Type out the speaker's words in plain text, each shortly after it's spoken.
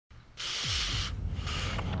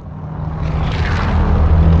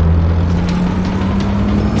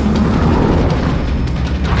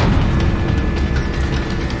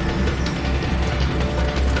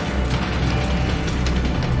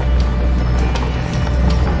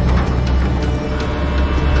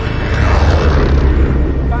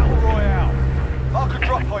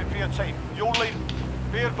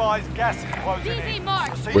Gas is closing in.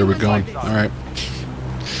 Where are we going? All right.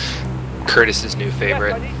 Curtis's new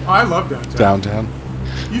favorite. Oh, I love downtown. Downtown.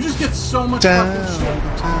 You just get so much fucking shit.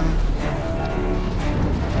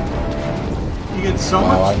 You get so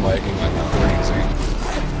much. I'm lagging like crazy.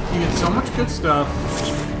 You get so much good stuff.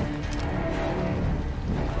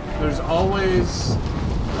 There's always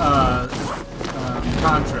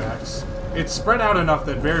contracts. It's spread out enough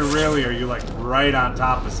that very rarely are you like right on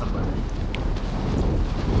top of somebody.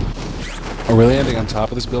 Are we landing on top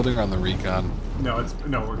of this building or on the Recon? No,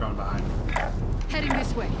 we're going behind. Heading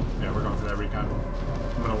this way. Yeah, we're going for that Recon.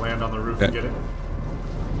 I'm gonna land on the roof and get it.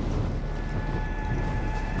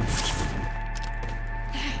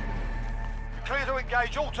 Clear to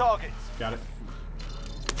engage all targets. Got it.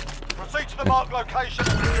 Proceed to the marked location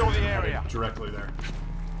and secure the area. Directly there.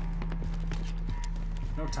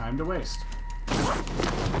 No time to waste.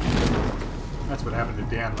 That's what happened to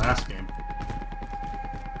Dan last game.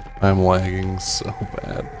 I'm lagging so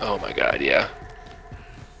bad. Oh my god, yeah.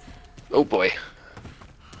 Oh boy.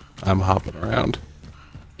 I'm hopping around.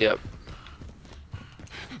 Yep.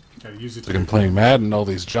 Gotta use it. It's like I'm playing Madden, all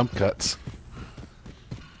these jump cuts.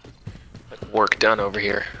 Work done over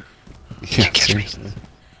here. Yeah, seriously.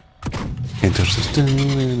 Can't touch this.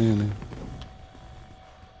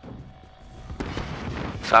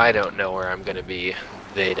 If I don't know where I'm gonna be,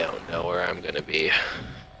 they don't know where I'm gonna be.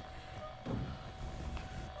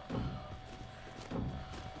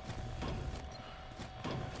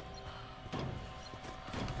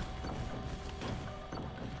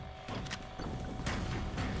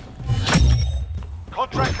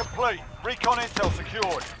 Contract complete. Recon intel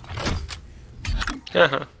secured.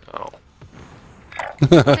 Oh.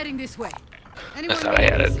 Heading this way. I Anyone thought I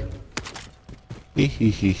had it. Hee hee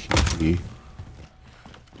hee hee.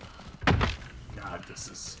 God, this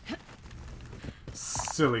is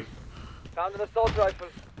silly. Found an assault rifle.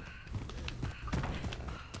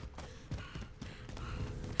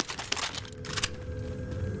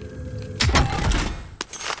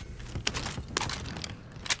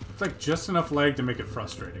 It's like just enough lag to make it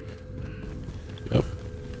frustrating. Yep.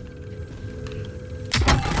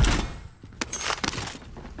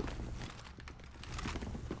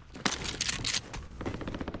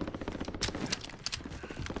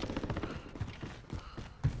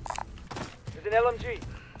 There's an LMG.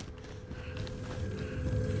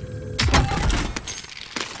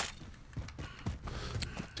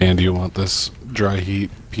 Dan, do you want this dry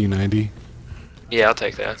heat P90? Yeah, I'll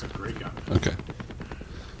take that. That's a great gun. Okay.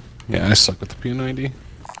 Yeah, I suck with the P90.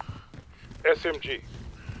 SMG.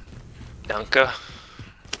 Danke.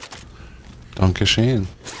 Danke schön.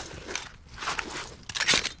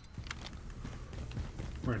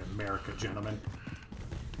 We're in America, gentlemen.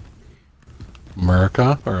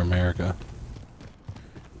 America or America?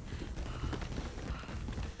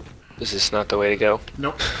 Is this not the way to go?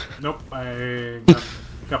 Nope. Nope. I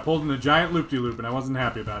got pulled in a giant loop-de-loop and I wasn't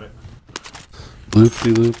happy about it.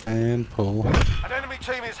 Loop-de-loop and pull. An enemy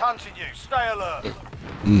team is hunting you. Stay alert.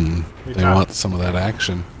 Mmm. Hey, They Tom. want some of that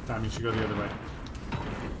action. Tom, you should go the other way.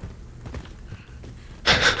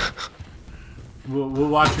 We'll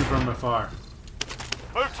watch you from afar.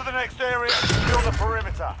 Move to the next area and secure the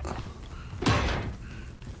perimeter.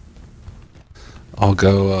 I'll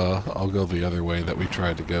go the other way that we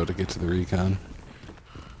tried to go to get to the Recon.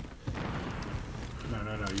 No.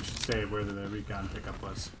 You should stay where the Recon pickup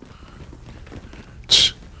was.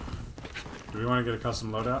 Tch. Do we want to get a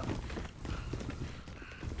custom loadout?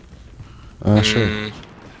 Sure.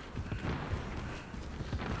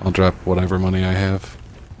 I'll drop whatever money I have.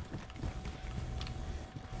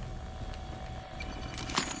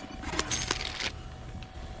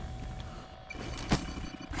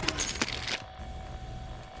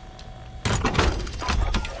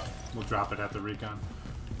 We'll drop it at the Recon.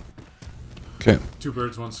 Okay. 2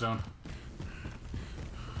 birds, 1 stone.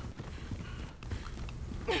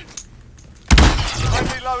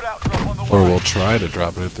 Friendly loadout drop on the Or way. we'll try to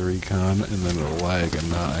drop it at the Recon and then it'll lag and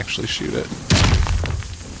not actually shoot it.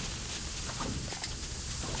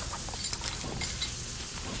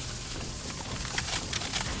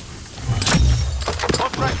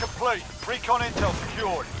 Contract complete. Recon intel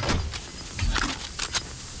secured.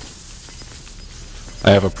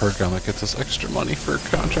 I have a perk on that gets us extra money for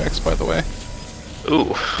contracts, by the way.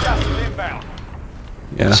 Ooh, Gas is inbound.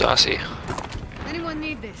 Yeah. saucy. Anyone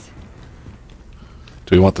need this?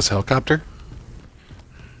 Do we want this helicopter?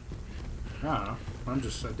 I don't know. I'm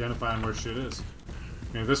just identifying where shit is.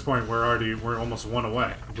 I mean, at this point, we're almost 1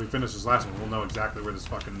 away. If we finish this last one, we'll know exactly where this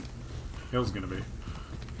fucking hill's gonna be.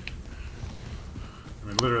 I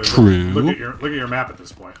mean, literally, True. look at your map at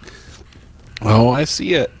this point. Oh, I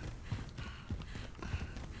see it.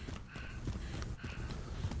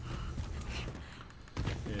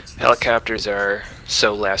 Helicopters are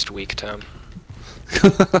so last week, Tom.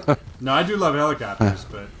 No, I do love helicopters,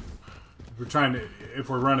 but if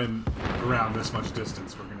we're running around this much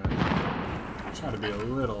distance, we're gonna try to be a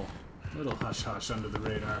little hush hush under the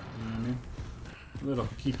radar. You know what I mean? A little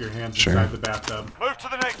keep your hands inside the bathtub. Move to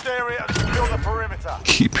the next area and secure the perimeter.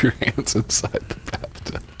 Keep your hands inside the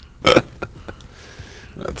bathtub.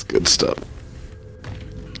 That's good stuff.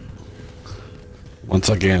 Once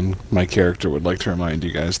again, my character would like to remind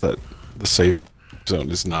you guys that the safe zone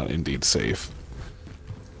is not indeed safe.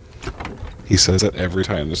 He says it every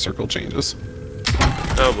time the circle changes.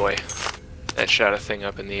 Oh boy. That shot a thing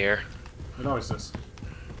up in the air. It always does.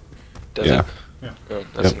 Does Yeah. it? Yeah. Oh,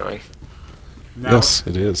 that's annoying. Now, Yes,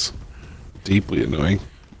 it is. Deeply annoying.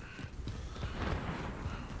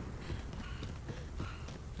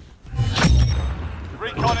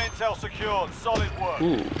 Recon intel secured. Solid work.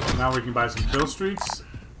 Ooh. now we can buy some kill streaks,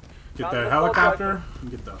 get that helicopter,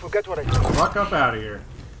 and get the fuck up out of here.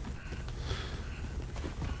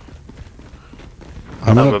 I'm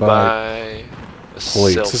I'm gonna gonna buy buy a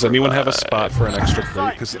plates. Does silver anyone have a buy. spot for an extra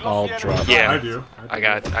plate? Because I'll drop. Yeah. I do. I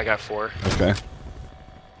got 4. Okay.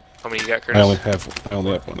 How many you got, I Curtis?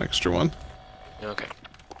 only have one extra one. Okay.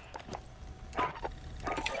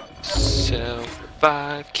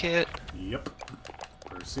 Self-revive kit. Yep.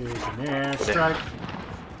 Precision airstrike.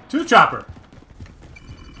 2 chopper.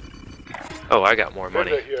 Oh, I got more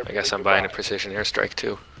money. I guess I'm buying a precision airstrike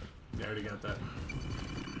too. Yeah, I already got that.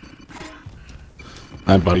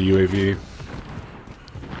 I bought a UAV.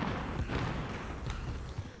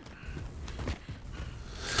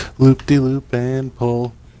 Loop-de-loop and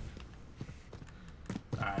pull.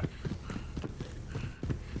 Alright.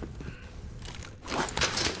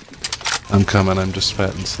 I'm coming, I'm just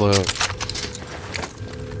fat and slow.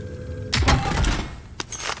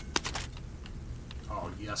 Oh,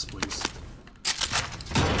 yes, please.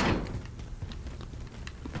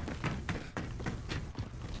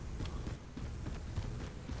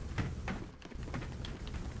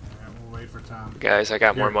 Alright, we'll wait for Tom. Guys, I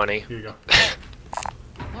got more Here, money. Here you go.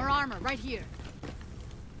 More armor right here.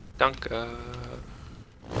 Dunka.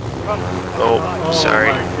 Oh, Oh, sorry.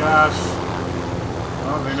 Oh my gosh.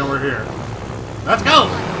 Oh, they know we're here. Let's go!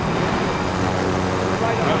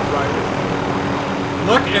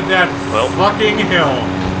 Look at that Well. fucking hill.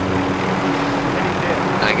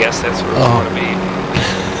 I guess that's where we Oh. want to be.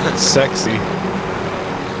 Sexy.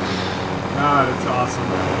 God, it's awesome.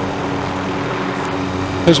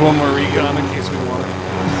 There's one more recon in case we want it.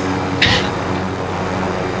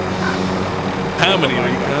 How many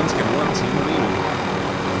recons can one team do?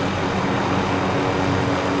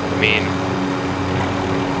 I mean,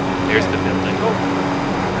 there's the building.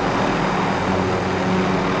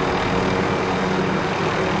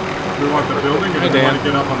 Do we want the building or do we Dan. want to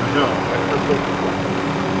get up on the hill?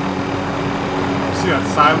 See that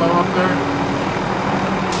silo up there?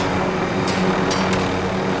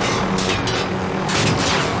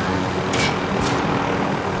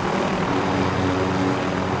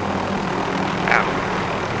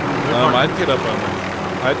 Ow. I'd get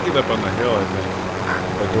up on the hill, I think.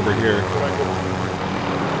 Like over here.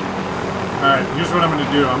 Alright, here's what I'm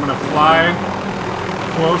gonna do. I'm gonna fly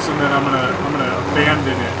close and then I'm gonna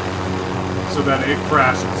abandon it so that it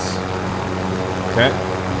crashes. Okay.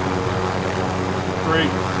 3,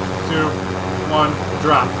 2, 1,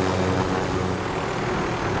 drop.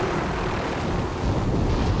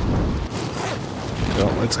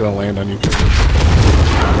 Well, it's gonna land on you.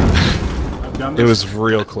 I've done It this. was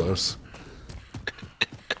real close.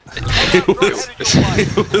 It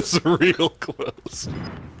was real close.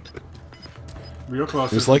 real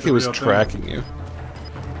close. It was like it was tracking you.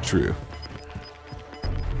 True.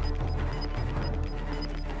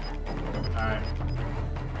 Alright.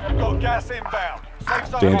 got gas inbound. Safe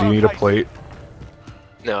zone Dan, do you need a located. plate?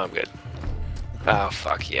 No, I'm good. Oh,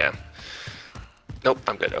 fuck, yeah. Nope,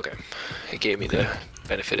 I'm good, okay. It gave me the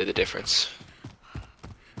benefit of the difference.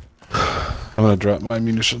 I'm gonna drop my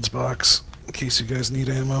munitions box in case you guys need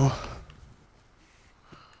ammo.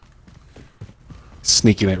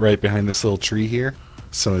 Sneaking it right behind this little tree here,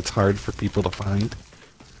 so it's hard for people to find.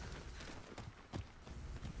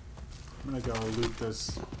 I'm gonna go loot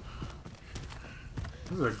this.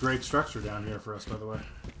 This is a great structure down here for us, by the way.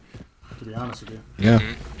 To be honest with you. Yeah.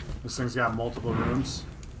 This thing's got multiple rooms.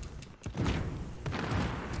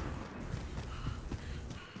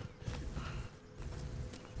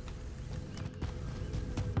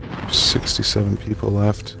 67 people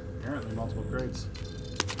left. Apparently multiple crates.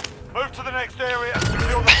 Move to the next area and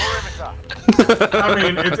secure the perimeter. I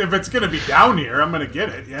mean, if it's gonna be down here, I'm gonna get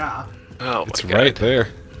it, yeah. Oh, It's my God. right there.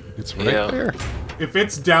 It's right Yeah. there. If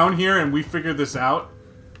it's down here and we figure this out,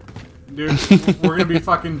 Dude, we're gonna be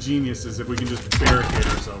fucking geniuses if we can just barricade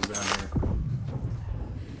ourselves down here.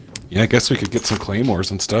 Yeah, I guess we could get some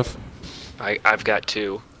claymores and stuff. I've got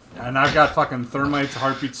 2. And I've got fucking thermites,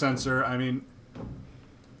 heartbeat sensor. I mean,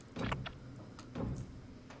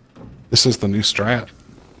 This is the new strat.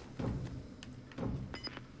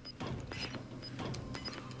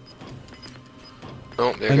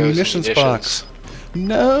 Oh, there A goes munitions munitions. box.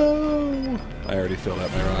 No! I already filled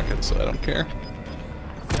out my rocket, so I don't care.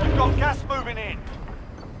 We've got gas moving in.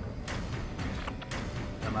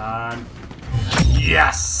 come on.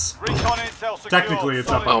 Yes! Recon intel secured. Technically, it's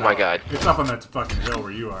up. Solid. Oh my god. It's up on that fucking hill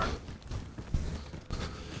where you are.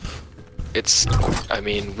 It's... I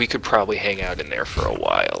mean, we could probably hang out in there for a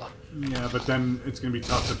while. Yeah, but then it's gonna be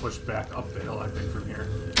tough to push back up the hill, I think, from here.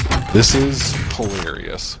 This is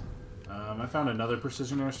hilarious. I found another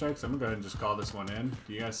precision airstrike, so I'm gonna go ahead and just call this one in.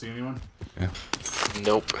 Do you guys see anyone? Yeah.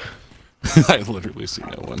 Nope. I literally see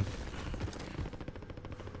no one.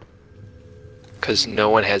 Because no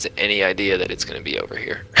one has any idea that it's going to be over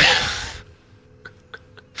here.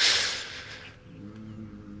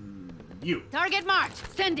 You. Target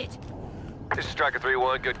marked. Send it. This is Striker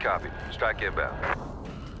 3-1, good copy. Strike inbound.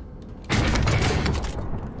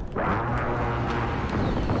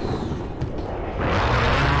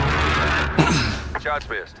 Shots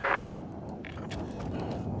missed.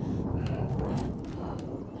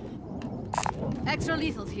 Extra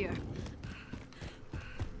lethals here.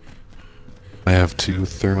 I have 2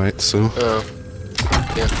 thermites, so...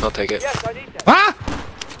 Yeah, I'll take it. Ah!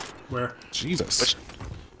 Where? Jesus.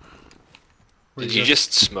 Where Did you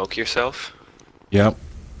just smoke yourself? Yep.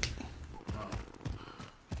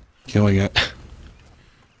 Killing it.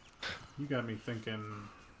 You got me thinking.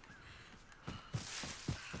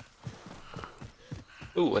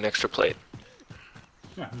 Ooh, an extra plate.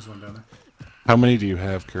 Yeah, there's one down there. How many do you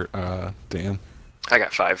have, Dan? I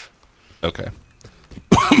got 5. Okay.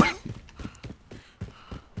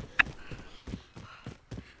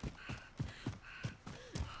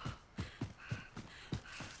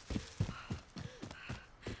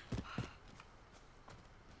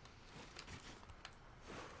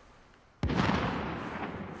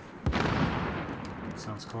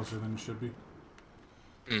 Sounds closer than it should be.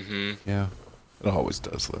 Mm-hmm. Yeah. It always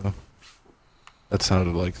does, though. That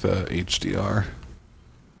sounded like the HDR.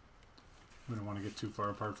 We don't want to get too far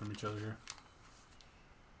apart from each other here.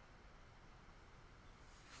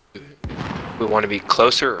 We want to be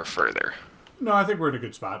closer or further? No, I think we're in a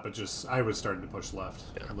good spot, but just I was starting to push left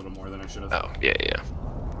a little more than I should have. Oh, yeah, yeah.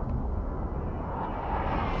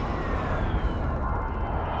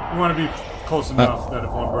 We want to be close enough that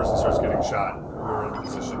if one person starts getting shot, we're in a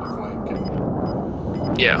position to flank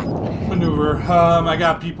and Yeah. maneuver. I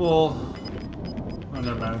got people. Oh,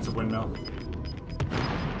 never mind. It's a windmill.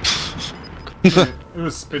 It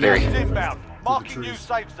was spinning. Very- Gas inbound. through the Marking new trees.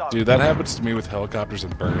 safe zone. Dude, that happens to me with helicopters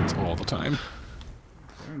and birds all the time.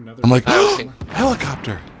 Another I'm like, I was thinking-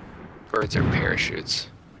 helicopter! Birds are parachutes.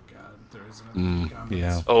 Oh my god, there is another comments.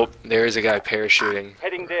 Yeah. Oh, there is a guy parachuting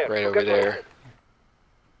Heading there. right over there.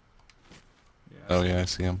 Yeah, Oh, yeah, I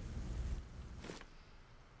see him.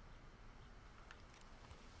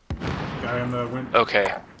 Guy on the wind.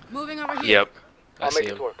 Okay. Moving over here. Yep. I I'll see make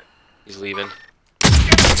it him. work. He's leaving.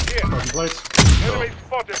 Broken plates. Enemy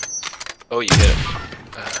spotted. Oh, you hit him.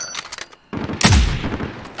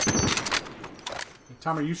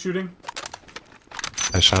 Tom, are you shooting?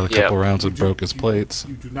 I shot a Yeah. couple rounds and You do- broke his plates.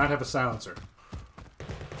 You do not have a silencer.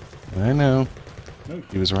 I know. No,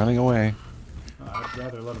 He was running away. I'd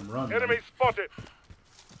rather let him run. Enemy spotted.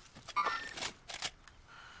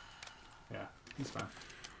 Yeah, he's fine.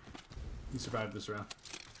 He survived this round.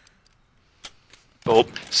 Oh,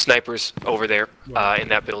 snipers over there, in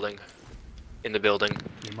that building. In the building,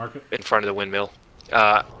 Can you mark it? in front of the windmill.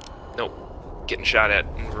 Nope. Getting shot at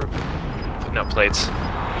and putting up plates.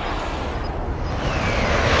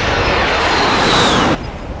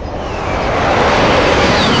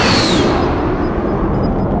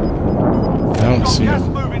 I don't see Gas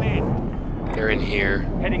him. moving in. They're in here.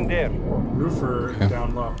 Heading there. Roofer Okay.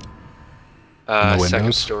 down low. the Second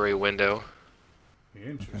windows? story window.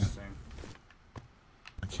 Interesting.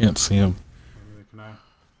 I can't see him. Neither can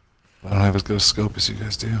I. I don't have as good a scope as you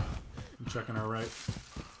guys do. I'm checking our right.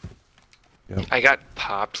 I got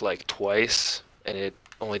popped like twice, and it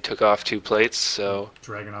only took off 2 plates, so...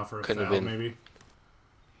 Dragging off for a Couldn't have foul, been. maybe.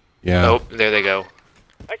 Yeah. Oh, there they go.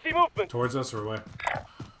 I see movement. Towards us or away?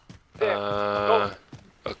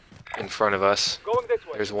 In front of us. Going this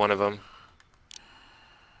way. There's one of them.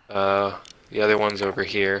 The other one's over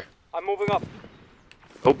here. I'm moving up.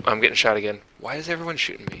 Oh, I'm getting shot again. Why is everyone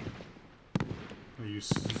shooting me? Are you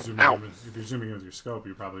Ow. If you're zooming in with your scope,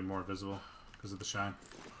 you're probably more visible because of the shine.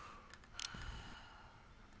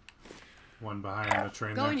 One behind the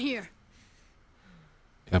train Go in there. here.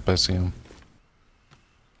 Yep, I see him.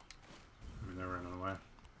 I mean, they're running away.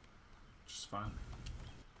 Which is fine.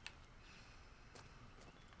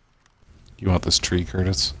 You want this tree,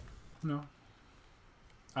 Curtis? No.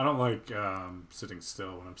 I don't like sitting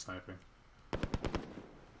still when I'm sniping.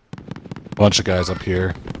 Bunch of guys up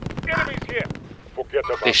here. Enemies here. Forget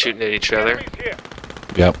about They shooting at each other. Enemies here.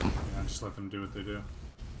 Yep. Yeah, just let them do what they do.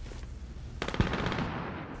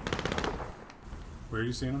 Where are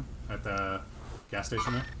you seeing them? At the gas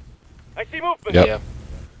station there? I see movement. Yep. Yeah.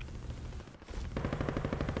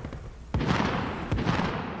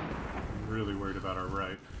 I'm really worried about our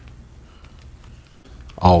right.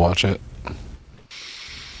 I'll watch it.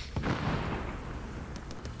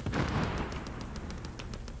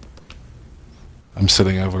 I'm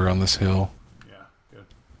sitting over on this hill. Yeah, good.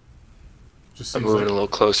 Just I'm seems moving like a little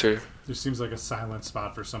closer. there seems like a silent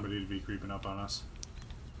spot for somebody to be creeping up on us.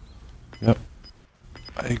 Yep.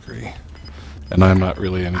 I agree. And I'm not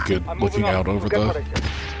really any good looking out over the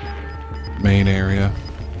main area.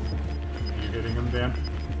 Are you hitting him, Dan?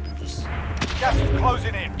 Just Gas is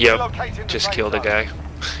closing in. Yep. Relocating the Just safe killed a zone. guy.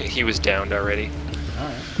 He was downed already.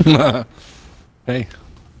 alright. Hey,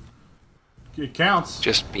 It counts.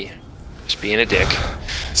 Just being a dick.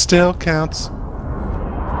 still counts.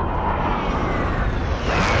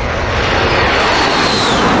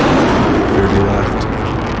 Dirty left.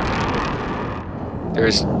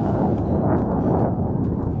 There's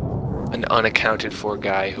an unaccounted for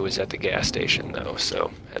guy who was at the gas station though,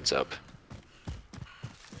 so heads up.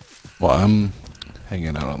 Well, I'm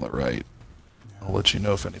hanging out on the right. I'll let you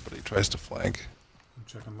know if anybody tries to flank. I'm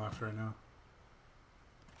checking left right now.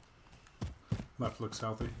 Left looks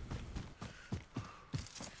healthy.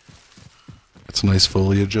 It's nice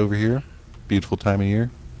foliage over here. Beautiful time of year.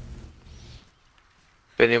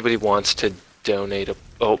 If anybody wants to donate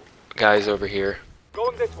guys over here.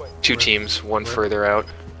 Going this way. Two teams, one further out.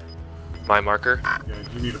 My marker. Yeah,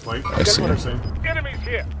 you need a plate. I see What I'm him. saying. Enemies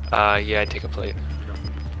here. Yeah, I'd take a plate.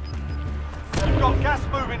 You've got gas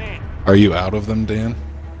moving in. Are you out of them, Dan?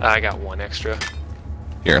 I got one extra.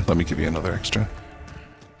 Here, let me give you another extra.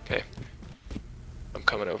 Okay. I'm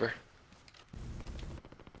coming over.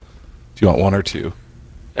 Do you want one or two?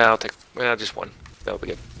 I'll take just one. That'll be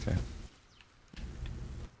good. Okay.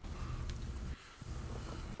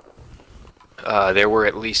 There were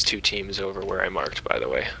at least two teams over where I marked, by the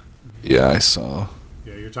way. Yeah, I saw.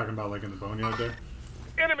 Yeah, you're talking about like in the boneyard there?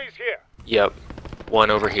 Enemies here. Yep.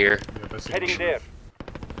 One over here. Yeah, that's it. Heading there.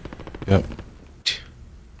 Yep.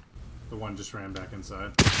 The one just ran back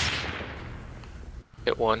inside.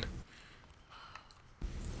 Hit one.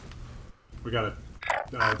 We got it.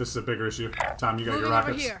 This is a bigger issue. Tom, you got Moving your over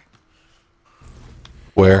rockets? here.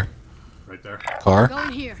 Where? Right there. Car? Go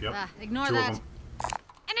in here. Yep. Ignore Two of that. them.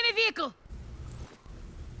 Enemy vehicle.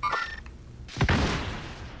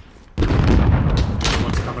 The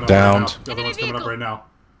one's coming up Downed. right now. The other one's coming up right now.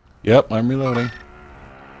 Yep, I'm reloading.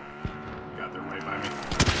 God, they're right by me.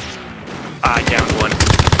 Down one.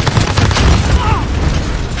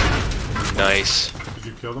 Nice. Did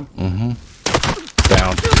you kill them? Mm-hmm.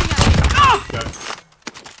 Down. Got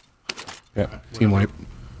Yeah, team wipe.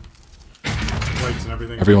 plates and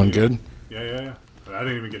everything. Everyone good? Yeah. But I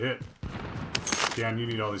didn't even get hit. Dan, you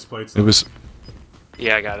need all these plates. It was...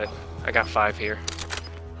 Yeah, I got it. I got 5 here.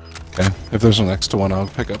 Okay, if there's an extra one, I'll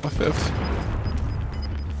pick up a 5th.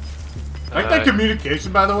 I like that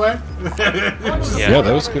communication, by the way. Yeah,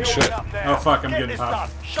 that was good shit. Oh, fuck, I'm getting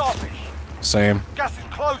popped. Sharpish. Same. Gas is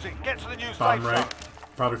closing. Get to the new Bottom safe right. zone.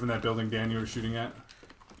 Probably from that building Dan you were shooting at.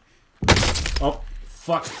 Oh,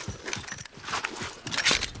 fuck.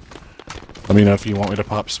 Let me know if you want me to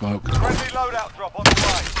pop smoke. Friendly loadout drop on the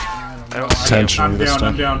way. I don't see him. Potentially I'm this down,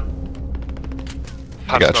 I'm time. down.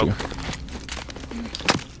 I Pop got smoke.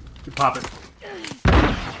 you. Pop it.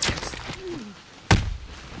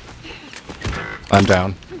 I'm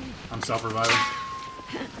down. I'm self-reviving.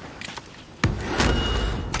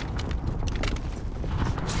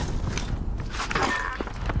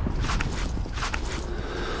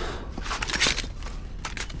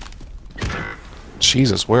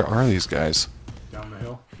 Jesus, where are these guys? Down the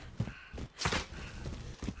hill.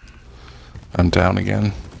 I'm down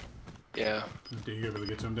again. Yeah. Did you able to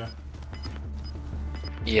get to him, Dan?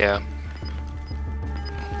 Yeah.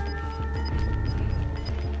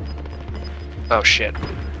 Oh shit.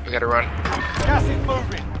 We gotta run. Gas is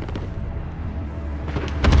moving.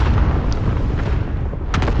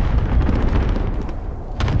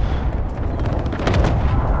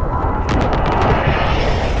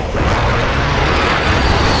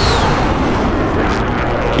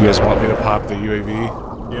 You guys want me to pop the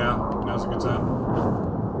UAV? Yeah, now's a good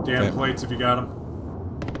time. Damn Okay. plates if you got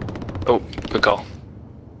them. Oh, good call.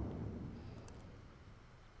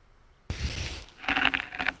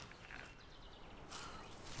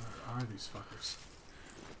 Where are these fuckers?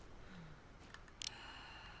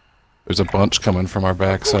 There's a bunch coming from our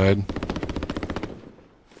backside.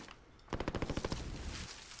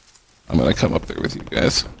 I'm gonna come up there with you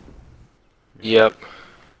guys. Yep.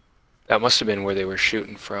 That must have been where they were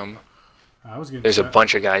shooting from. I was getting There's a shot.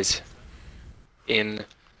 bunch of guys in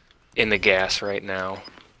the gas right now.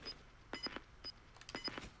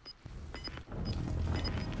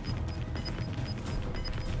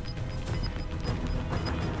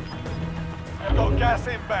 Got gas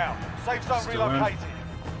inbound. Safe zone Still in. relocated.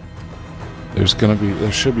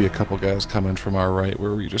 There should be a couple guys coming from our right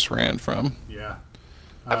where we just ran from. Yeah.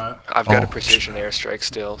 I've got a Oh. precision airstrike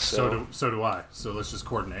still, so So do I. So let's just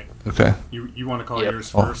coordinate. Okay. You want to call Yep.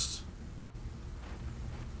 yours Oh. first?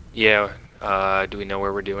 yeah. Do we know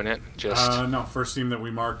where we're doing it? Just No, first team that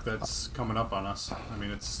we mark that's coming up on us. I mean,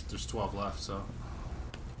 there's 12 left, so.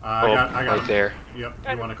 I got right them. there. Yep.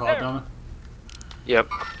 You want to call it, Donna? Yep.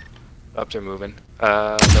 Up, they're moving.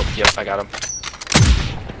 Nope. Yep, I got him.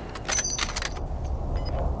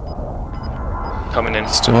 Coming in.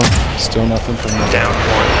 Still nothing from the Down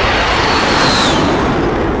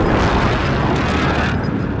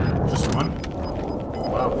one. Just one?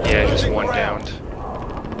 Wow. Yeah, just one downed.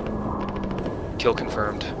 Kill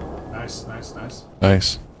confirmed. Nice, nice, nice.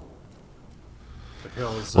 Nice. The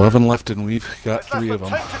hill is. 11 left, and we've got There's 3 less of than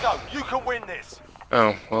them. 10 to go. You can win this.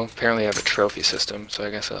 Oh, well, apparently I have a trophy system, so I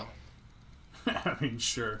guess I'll... I mean,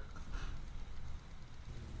 sure.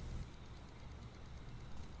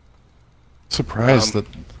 Surprised that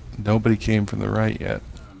nobody came from the right yet.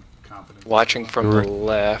 I'm confident. Watching from There the were-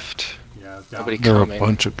 left. Yeah, down. Nobody There were a coming.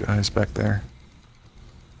 bunch of guys back there.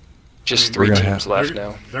 Just We're 3 gonna teams have- left they're,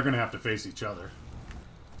 now. They're gonna have to face each other.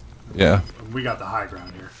 Yeah. We got the high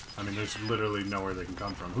ground here. I mean, there's literally nowhere they can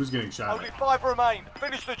come from. Who's getting shot Only at? 5 remain.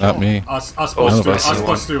 Finish the job. Not me. Us Oh, plus two. I Us see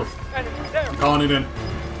plus two. Enemy there. Calling it in.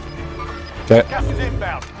 Okay. Gas is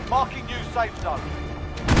inbound. Marking new safe zone.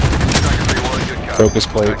 Striker 3-1, good copy. Focus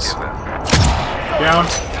plates. Strike inbound. Down.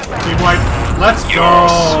 Team white. Let's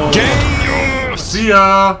go. Game! See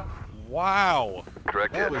ya. Wow.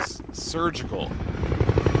 Correct That hit. was surgical.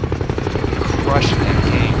 Crushing that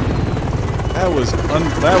game. That was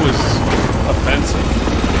offensive.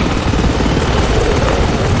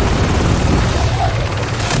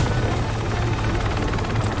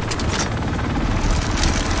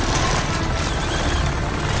 I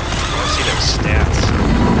want to see those stats.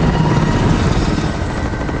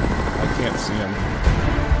 I can't see him.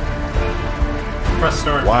 Press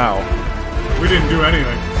start. Wow. We didn't do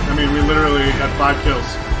anything. I mean, we literally had 5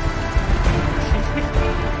 kills.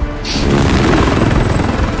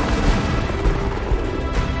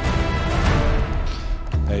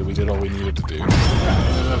 Hey, we did all we needed to do.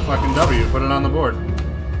 Yeah, a fucking W. Put it on the board.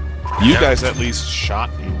 You guys at least shot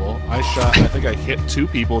people. I think I hit 2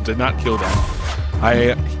 people, did not kill them.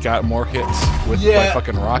 I got more hits with my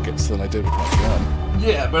fucking rockets than I did with my gun.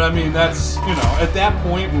 Yeah, but I mean, that's, you know, at that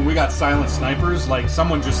point when we got silent snipers, like,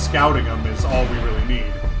 someone just scouting them is all we really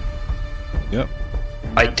need. Yep.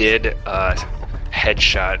 I did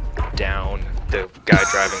headshot down the guy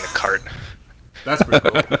driving the cart. That's pretty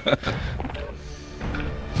cool.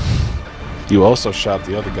 You also shot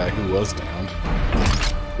the other guy who was downed,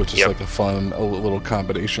 which is Yep. like a little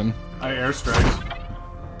combination. I airstriked.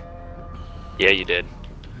 Yeah, you did.